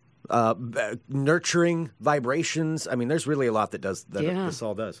 nurturing vibrations. I mean, there's really a lot that Yeah. this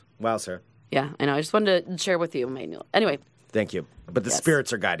all does. Wow, Sarah. Yeah, I know. I just wanted to share with you, Manuel. Anyway, Thank you. But the Yes.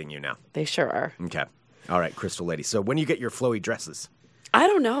 spirits are guiding you now. they sure are. Okay. All right, Crystal Lady. So when you get your flowy dresses, I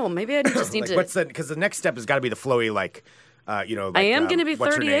don't know. Maybe I just need like to. what's the? Because the next step has got to be the flowy, like, Like, I am going to be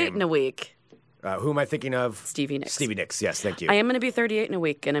what's her 38 name? in a week. Who am I thinking of? Stevie Nicks. Stevie Nicks. Yes, thank you. I am going to be 38 in a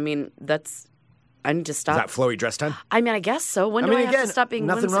week, and I mean I need to Is stop. that flowy dress time? I mean, I guess so. When do I have to stop being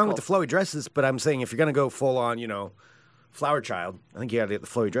nothing whimsical? wrong with the flowy dresses, but I'm saying if you're going to go full on, flower child, I think you got to get the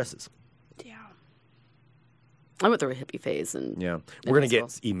flowy dresses. Yeah. I went through a hippie phase, and Yeah, in we're going high to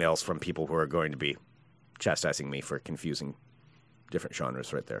get school. emails from people who are going to be chastising me for confusing different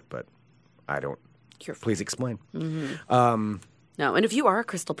genres right there, but I don't. You're fine. Please explain. No, and if you are a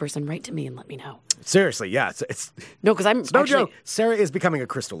crystal person, write to me and let me know. Seriously, yeah, it's No, because I'm no actually joke. Sarah is becoming a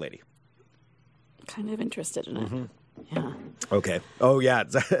crystal lady. kind of interested in it. Mm-hmm. Yeah. Okay. Oh, yeah.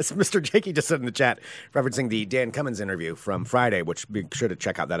 As Mr. Jakey just said in the chat, referencing the Dan Cummins interview from Friday, which be sure to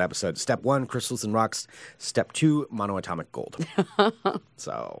check out that episode. Step 1, crystals and rocks. Step 2, monoatomic gold.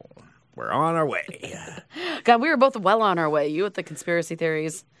 So we're on our way. God, we were both well on our way. You with the conspiracy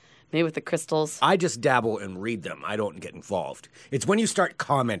theories, me with the crystals. I just dabble and read them. I don't get involved. It's when you start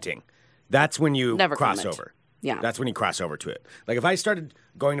commenting. That's when you Never cross comment. over. Yeah. That's when you cross over to it. Like if I started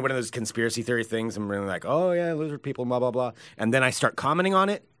going to one of those conspiracy theory things, I'm really like, oh, yeah, lizard people, blah, blah, blah. And then I start commenting on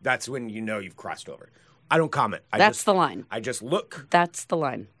it. That's when you know you've crossed over. I don't comment. That's the line. I just look That's the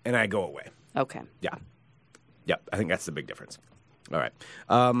line. and I go away. Okay. Yeah. Yep. I think that's the big difference. All right.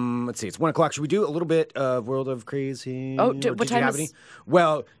 Let's see. It's 1 o'clock. Should we do a little bit of World of Crazy? Oh, Or what did you time have is- any?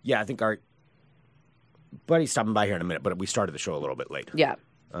 Well, yeah, I think our buddy's stopping by here in a minute, but we started the show a little bit late. Yeah.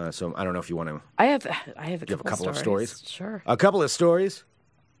 So I don't know if you want to. I have a You have a couple, couple of stories? Sure. A couple of stories.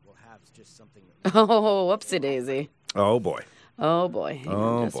 We'll have just something. Oh, whoopsie daisy. Oh, boy. Oh boy. Hang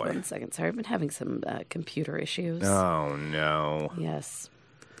Oh, on just boy. 1 second. Sorry, I've been having some computer issues. Oh, no. Yes.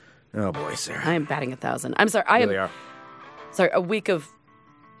 Oh, boy, Sarah. I am batting 1,000. I'm sorry. I Really am are. sorry. A week of.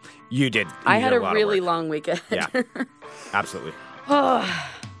 You did. I you had did a lot of really work. long weekend. Yeah. Absolutely. Oh,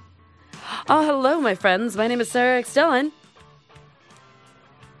 hello, my friends. My name is Sarah X. Dillon.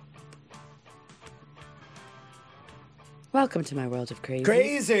 Welcome to my world of crazy.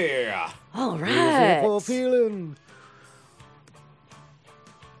 Crazy. All Beautiful right. feeling.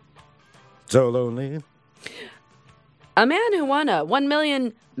 So lonely. A man who won a 1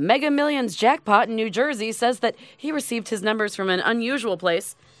 million Mega Millions jackpot in New Jersey says that he received his numbers from an unusual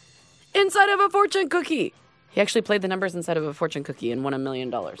place inside of a fortune cookie. He actually played the numbers inside of a fortune cookie and won $1 million.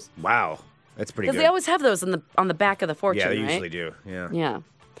 Because Wow. That's pretty good. they always have those on the back of the fortune, yeah, they right? usually do. Yeah.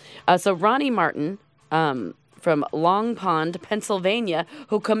 Yeah. So Ronnie Martin from Long Pond, Pennsylvania,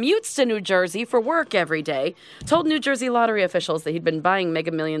 who commutes to New Jersey for work every day, told New Jersey lottery officials that he'd been buying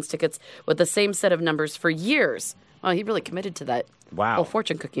Mega Millions tickets with the same set of numbers for years. Well, he really committed to that whole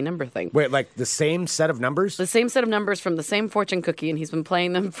fortune cookie number thing. Wait, like the same set of numbers? The same set of numbers from the same fortune cookie, and he's been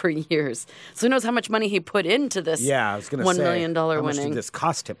playing them for years. So who knows how much money he put into this I was going to $1 say, million how winning. much did this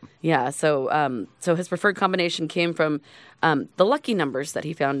cost him? Yeah, so his preferred combination came from the lucky numbers that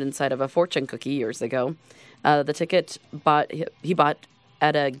he found inside of a fortune cookie years ago. The ticket he bought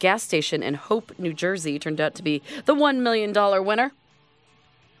at a gas station in Hope, New Jersey, turned out to be the $1 million winner.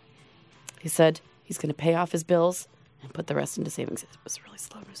 He said he's going to pay off his bills and put the rest into savings. It was really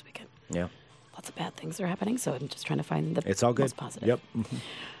slow news weekend. Yeah. Lots of bad things are happening, so I'm just trying to find the It's all good. most positive. Yep.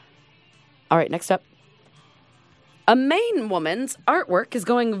 All right, next up. A Maine woman's artwork is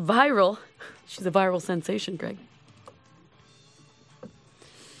going viral. She's a viral sensation, Greg.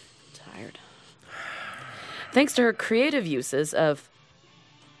 Tired. Thanks to her creative uses of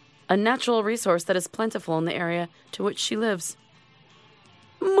a natural resource that is plentiful in the area to which she lives.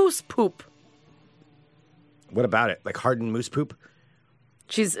 Moose poop. What about it? Like hardened moose poop?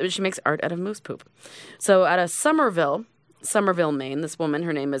 She makes art out of moose poop. So out of Somerville, Maine, this woman,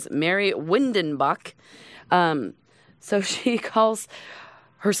 her name is Mary Windenbach. So she calls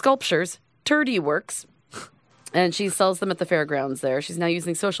her sculptures Turdy Works, and she sells them at the fairgrounds there. She's now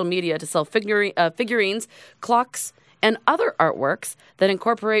using social media to sell figurines, clocks, and other artworks that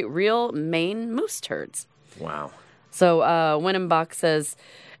incorporate real Maine moose turds. Wow. So Windenbach says,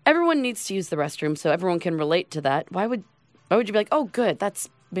 everyone needs to use the restroom, so everyone can relate to that. Why would you be like, oh, good, that's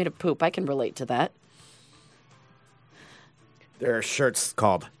made of poop. I can relate to that. There are shirts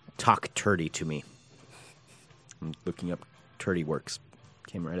called Talk Turdy to Me. I'm looking up Turdy Works.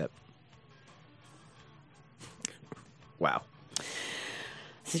 Came right up. Wow.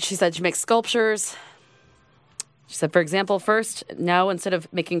 So she said she makes sculptures. She said, for example, first, now instead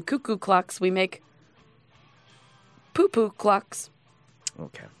of making cuckoo clocks, we make poo-poo clocks.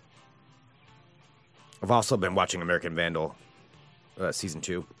 Okay. I've also been watching American Vandal season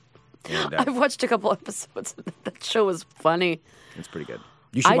 2. And, I've watched a couple episodes. That show was funny. It's pretty good.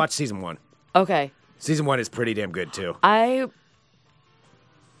 You should watch season 1. Okay. Season 1 is pretty damn good, too. I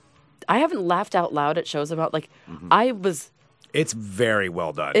haven't laughed out loud at shows about, It's very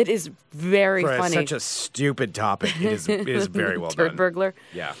well done. It is very For funny. such a stupid topic, it is very well done. Turd burglar.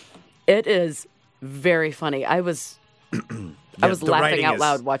 Yeah. It is very funny. I was laughing out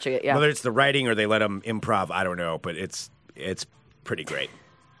loud watching it. Yeah. Whether it's the writing or they let them improv, I don't know, but it's pretty great.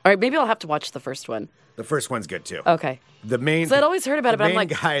 All right, maybe I'll have to watch the first one. The first one's good too. Okay. The main. So I'd always heard about it, but I'm the main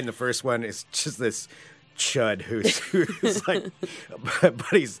like, guy in the first one is just this chud who's like, but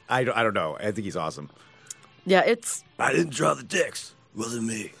he's I don't know. I think he's awesome. yeah, it's. I didn't draw the dicks. It wasn't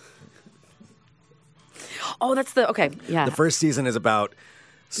me. Oh, that's okay. Yeah. The first season is about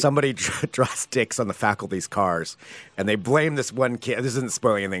somebody draws dicks on the faculty's cars, and they blame this one kid. This isn't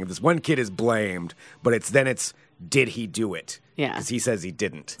spoiling anything. This one kid is blamed, but it's did he do it? Yeah. Because he says he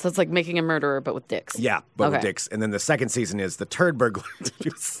didn't. So it's like making a murderer, but with dicks. Yeah, but with Okay. dicks. And then the second season is the turd burglar.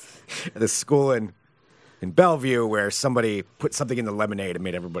 The school in Bellevue where somebody put something in the lemonade and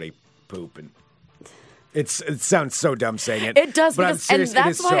made everybody poop. And it sounds so dumb saying it. It does, but I'm because serious, and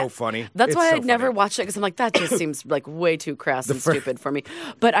that's it is why so funny. That's It's why so I'd never funny. watched it because I'm like, that just seems like way too crass and fir- stupid for me.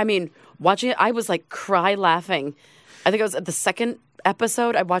 But I mean, watching it, I was like cry laughing. I think I was at the second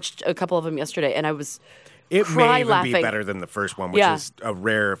episode. I watched a couple of them yesterday, and I was It cry may even laughing. be better than the first one, which Yeah. is a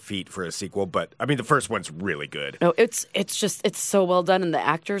rare feat for a sequel. But I mean, the first one's really good. No, it's so well done, and the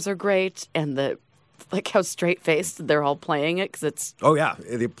actors are great, and like how straight faced they're all playing it because it's Oh yeah,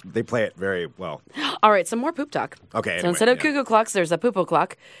 they play it very well. all right. Some more poop talk. Okay, So anyway, instead of yeah. cuckoo clocks, there's a poo-poo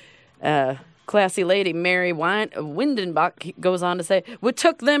clock. Classy lady Mary Windenbach goes on to say, "We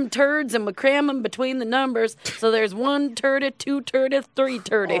took them turds and we cram them between the numbers. So there's 1 turdy, 2 turdy, 3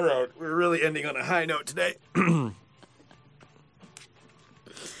 turdy." All right, we're really ending on a high note today.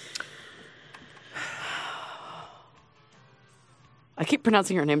 I keep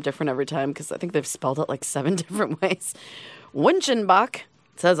pronouncing her name different every time because I think they've spelled it like 7 different ways. Winchenbach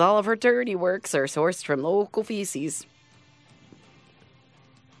says all of her dirty works are sourced from local feces.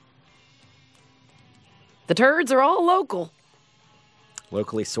 The turds are all local.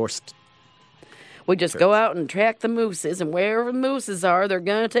 Locally sourced. We just go out and track the mooses, and wherever the mooses are, they're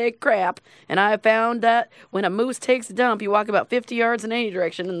going to take crap. And I found that when a moose takes a dump, you walk about 50 yards in any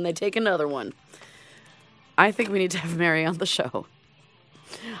direction, and they take another one. I think we need to have Mary on the show.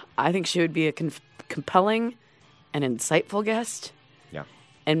 I think she would be a compelling and insightful guest Yeah.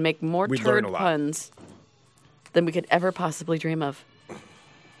 and make more We'd learn turd a lot. puns than we could ever possibly dream of.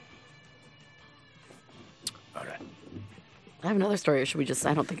 I have another story, or should we just...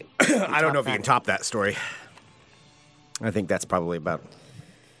 I don't think... I don't know if you can top that story. I think that's probably about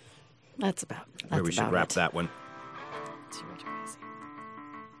That's about where we should wrap it. that one.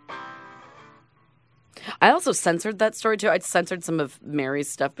 I also censored that story, too. I censored some of Mary's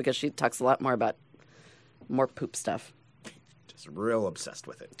stuff because she talks a lot more about more poop stuff. Just real obsessed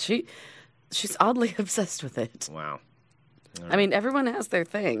with it. She's oddly obsessed with it. Wow. I mean, everyone has their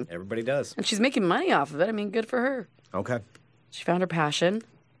thing. Everybody does. And she's making money off of it. I mean, good for her. Okay. She found her passion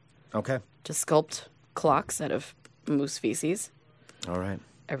Okay. to sculpt clocks out of moose feces. All right.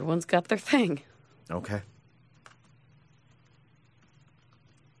 Everyone's got their thing. Okay.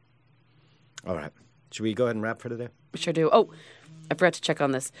 All right. Should we go ahead and wrap for today? We sure do. Oh, I forgot to check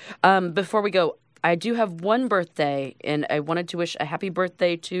on this. Before we go, I do have one birthday, and I wanted to wish a happy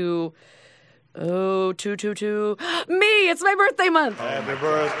birthday to... Oh, 222. Me! It's my birthday month! Happy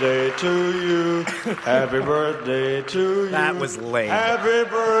birthday to you. Happy birthday to you. That was lame. Happy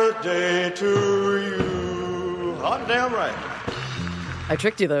birthday to you. Hot damn right. I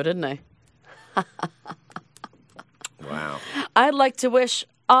tricked you, though, didn't I? Wow. I'd like to wish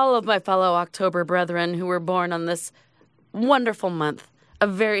all of my fellow October brethren who were born on this wonderful month a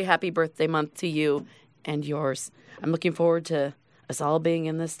very happy birthday month to you and yours. I'm looking forward to us all being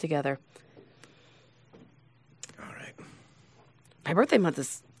in this together. All right. My birthday month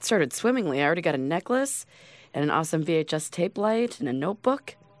has started swimmingly. I already got a necklace and an awesome VHS tape light and a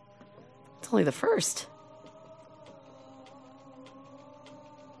notebook. It's only the first.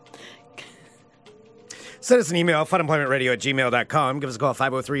 Send us an email, funemploymentradio@gmail.com. Give us a call,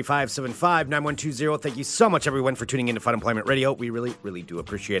 503-575-9120. Thank you so much, everyone, for tuning in to Fun Employment Radio. We really, really do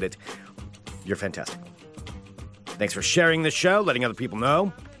appreciate it. You're fantastic. Thanks for sharing the show, letting other people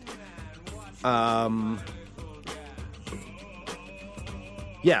know.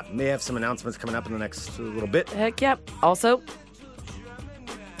 Yeah, may have some announcements coming up in the next little bit. Heck yep. Also,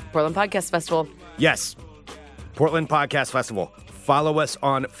 Portland Podcast Festival. Yes, Portland Podcast Festival. Follow us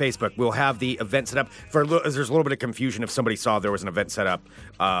on Facebook. We'll have the event set up. There's a little bit of confusion if somebody saw there was an event set up.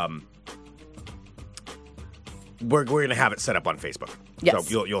 We're going to have it set up on Facebook. Yes.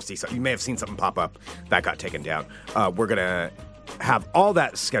 So you'll see something. You may have seen something pop up that got taken down. We're going to have all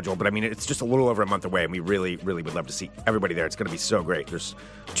that scheduled, but I mean, it's just a little over a month away, and we really, really would love to see everybody there. It's going to be so great. There's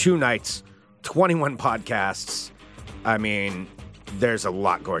 2 nights, 21 podcasts. I mean, there's a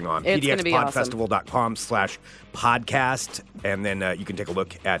lot going on. It's gonna be awesome. PDXpodfestival.com/podcast, and then you can take a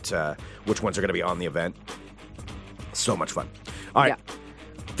look at which ones are going to be on the event. So much fun. All right. Yeah.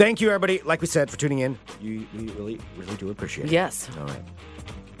 Thank you, everybody. Like we said, for tuning in. We really, really do appreciate it. Yes. All right.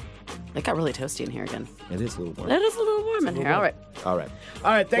 It got really toasty in here again. It is a little warm. It is a little warm in here. All right. All right.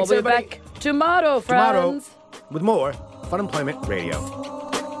 All right. Thanks, We'll be everybody. back tomorrow, friends. With more Fun Employment Radio.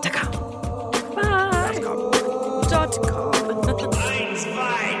 .com. Bye. .com. Eins,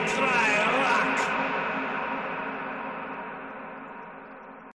 zwei,